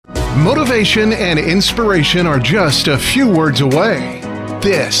Motivation and inspiration are just a few words away.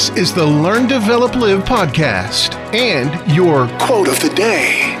 This is the Learn, Develop, Live podcast and your quote of the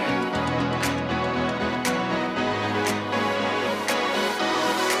day.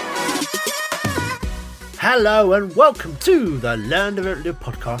 Hello and welcome to the Learn, Develop, Live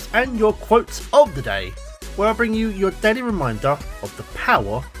podcast and your quotes of the day, where I bring you your daily reminder of the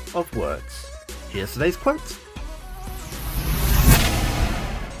power of words. Here's today's quote.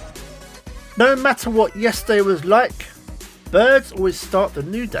 No matter what yesterday was like, birds always start the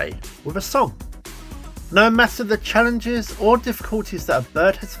new day with a song. No matter the challenges or difficulties that a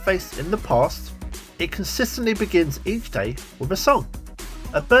bird has faced in the past, it consistently begins each day with a song.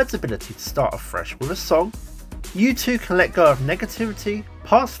 A bird's ability to start afresh with a song, you too can let go of negativity,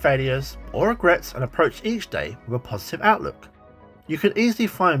 past failures or regrets and approach each day with a positive outlook. You can easily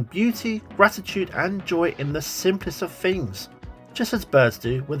find beauty, gratitude and joy in the simplest of things, just as birds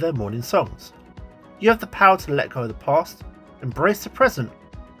do with their morning songs. You have the power to let go of the past, embrace the present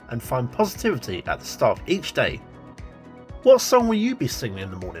and find positivity at the start of each day. What song will you be singing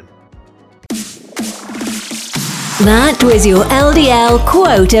in the morning? That was your LDL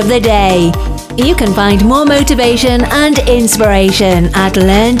quote of the day. You can find more motivation and inspiration at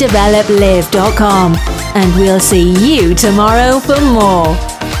learndeveloplive.com, and we'll see you tomorrow for more.